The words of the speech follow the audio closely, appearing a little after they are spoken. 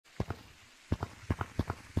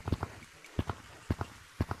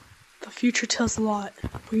future tells a lot,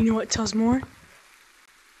 but you know what tells more?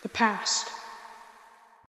 The past.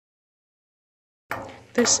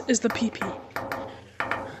 This is the PP.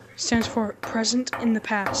 Stands for present in the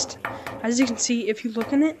past. As you can see, if you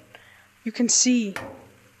look in it, you can see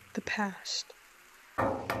the past.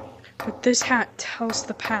 But this hat tells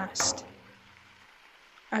the past.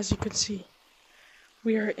 As you can see,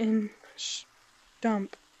 we are in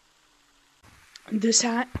dump. This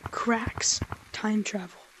hat cracks time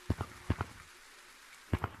travel.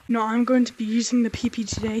 Now I'm going to be using the PP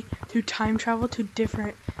today to time travel to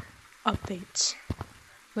different updates.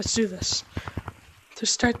 Let's do this. To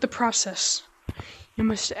start the process, you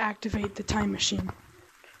must activate the time machine.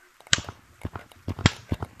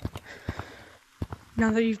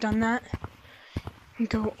 Now that you've done that,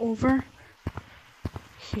 go over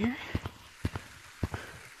here.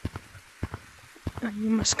 And you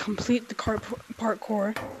must complete the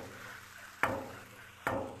parkour.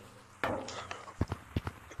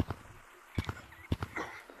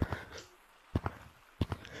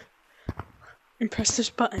 And press this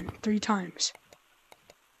button 3 times.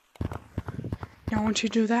 Now once you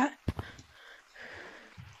do that,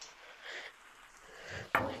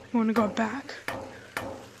 you want to go back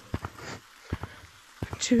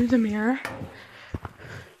to the mirror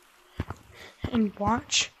and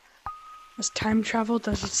watch as time travel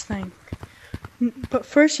does its thing. But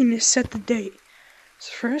first you need to set the date.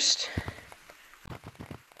 So first,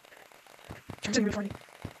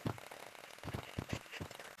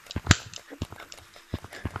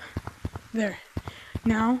 there.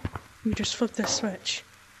 Now you just flip this switch.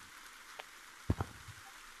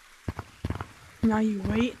 Now you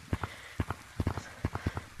wait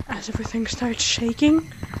as everything starts shaking,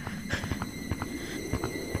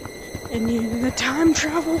 and the time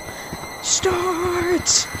travel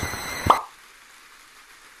starts.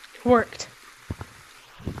 It worked.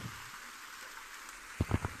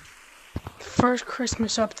 First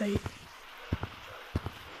Christmas update.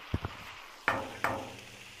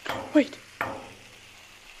 Wait.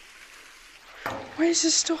 Why does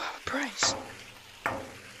this still have a price?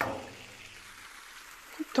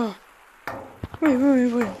 What the?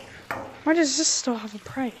 Wait. Why does this still have a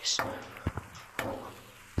price?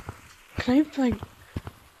 Can I,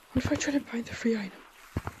 what if I try to buy the free item?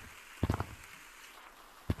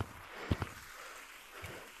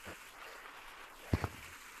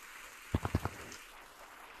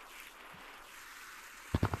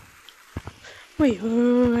 Wait.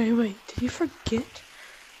 Did you forget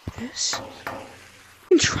this?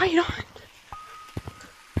 You can try it on.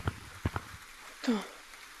 What the?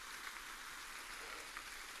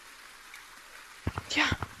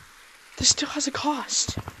 Yeah, this still has a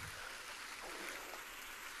cost.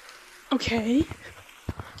 Okay,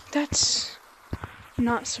 that's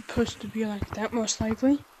not supposed to be like that, most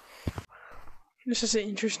likely. This is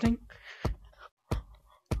interesting.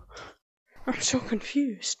 I'm so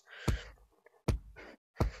confused.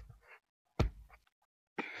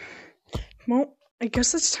 Well, I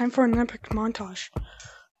guess it's time for an epic montage.